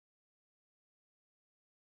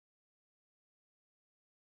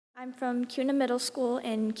I'm from Kuna Middle School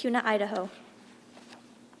in Kuna, Idaho.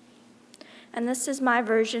 And this is my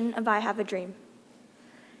version of I Have a Dream.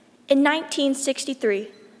 In 1963,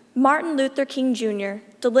 Martin Luther King Jr.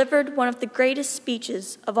 delivered one of the greatest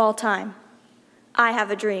speeches of all time, I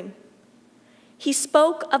Have a Dream. He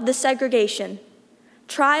spoke of the segregation,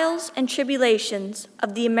 trials and tribulations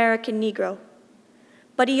of the American Negro,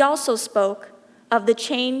 but he also spoke of the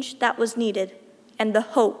change that was needed and the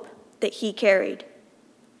hope that he carried.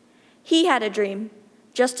 He had a dream,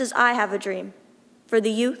 just as I have a dream, for the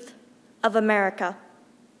youth of America.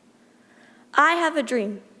 I have a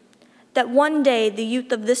dream that one day the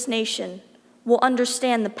youth of this nation will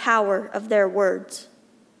understand the power of their words,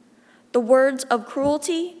 the words of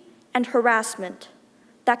cruelty and harassment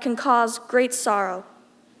that can cause great sorrow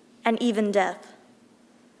and even death,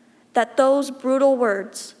 that those brutal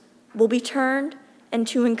words will be turned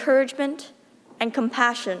into encouragement and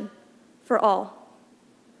compassion for all.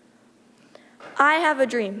 I have a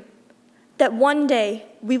dream that one day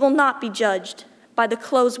we will not be judged by the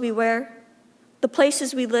clothes we wear, the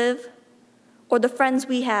places we live, or the friends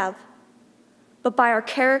we have, but by our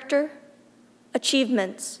character,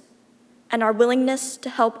 achievements, and our willingness to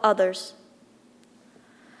help others.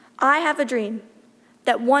 I have a dream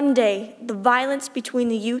that one day the violence between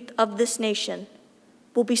the youth of this nation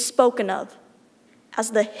will be spoken of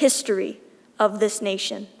as the history of this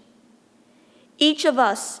nation. Each of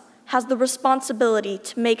us has the responsibility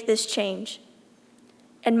to make this change,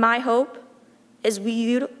 and my hope is we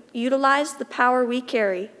utilize the power we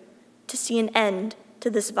carry to see an end to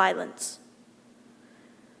this violence.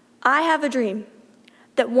 I have a dream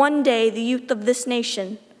that one day the youth of this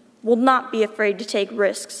nation will not be afraid to take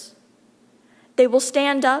risks. They will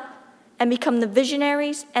stand up and become the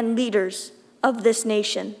visionaries and leaders of this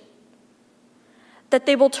nation. That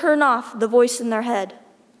they will turn off the voice in their head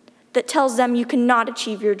that tells them you cannot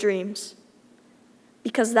achieve your dreams,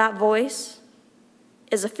 because that voice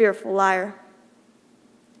is a fearful liar.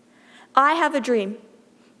 I have a dream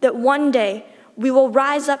that one day we will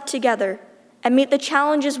rise up together and meet the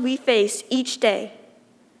challenges we face each day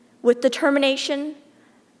with determination,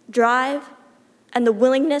 drive, and the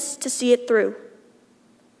willingness to see it through.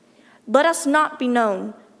 Let us not be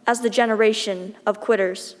known as the generation of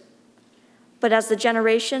quitters, but as the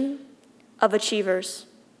generation of achievers.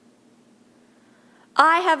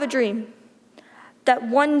 I have a dream that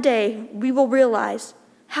one day we will realize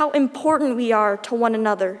how important we are to one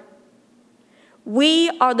another. We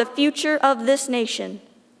are the future of this nation,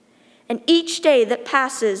 and each day that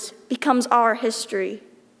passes becomes our history.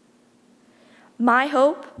 My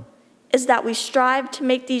hope is that we strive to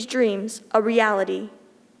make these dreams a reality,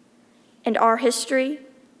 and our history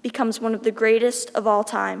becomes one of the greatest of all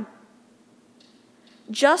time.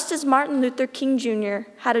 Just as Martin Luther King Jr.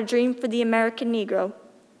 had a dream for the American Negro,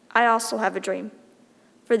 I also have a dream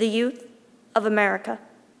for the youth of America.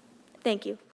 Thank you.